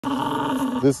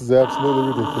This is absolutely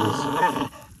ridiculous.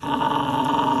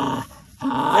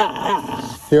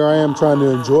 Here I am trying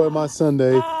to enjoy my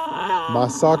Sunday, my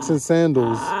socks and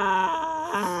sandals,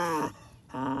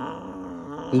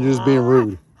 and you're just being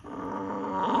rude.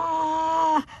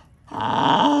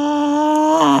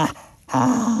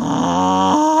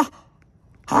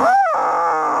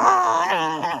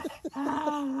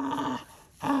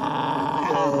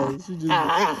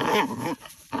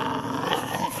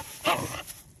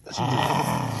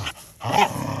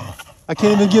 I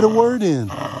can't even get a word in.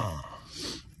 I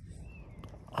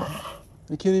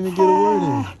can't even get a word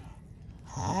in.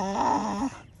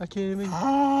 I can't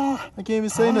even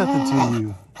say nothing to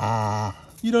you.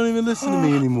 You don't even listen to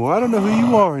me anymore. I don't know who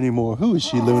you are anymore. Who is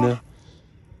she, Luna?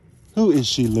 Who is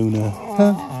she, Luna?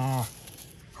 Huh?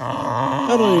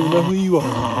 I don't even know who you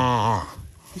are.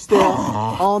 You stay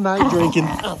out all night drinking.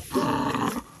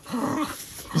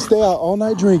 You stay out all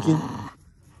night drinking.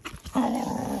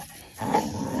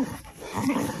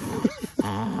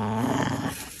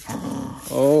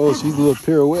 Oh, she's a little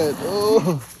pirouette.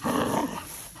 Oh.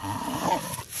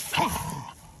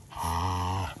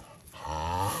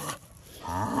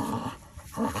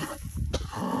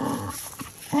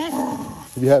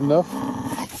 Have you had enough?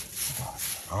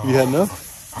 Have you had enough?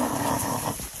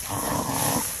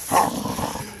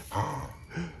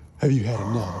 Have you had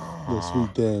enough, little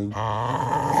sweet thing?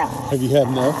 Have you had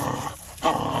enough?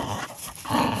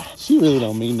 She really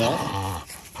don't mean that.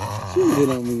 She really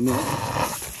don't mean that.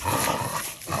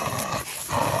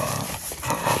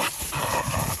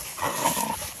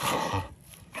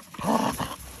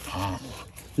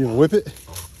 You gonna whip it?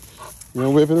 You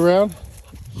gonna whip it around?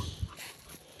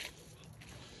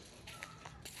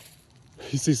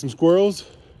 You see some squirrels?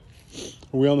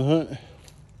 Are we on the hunt?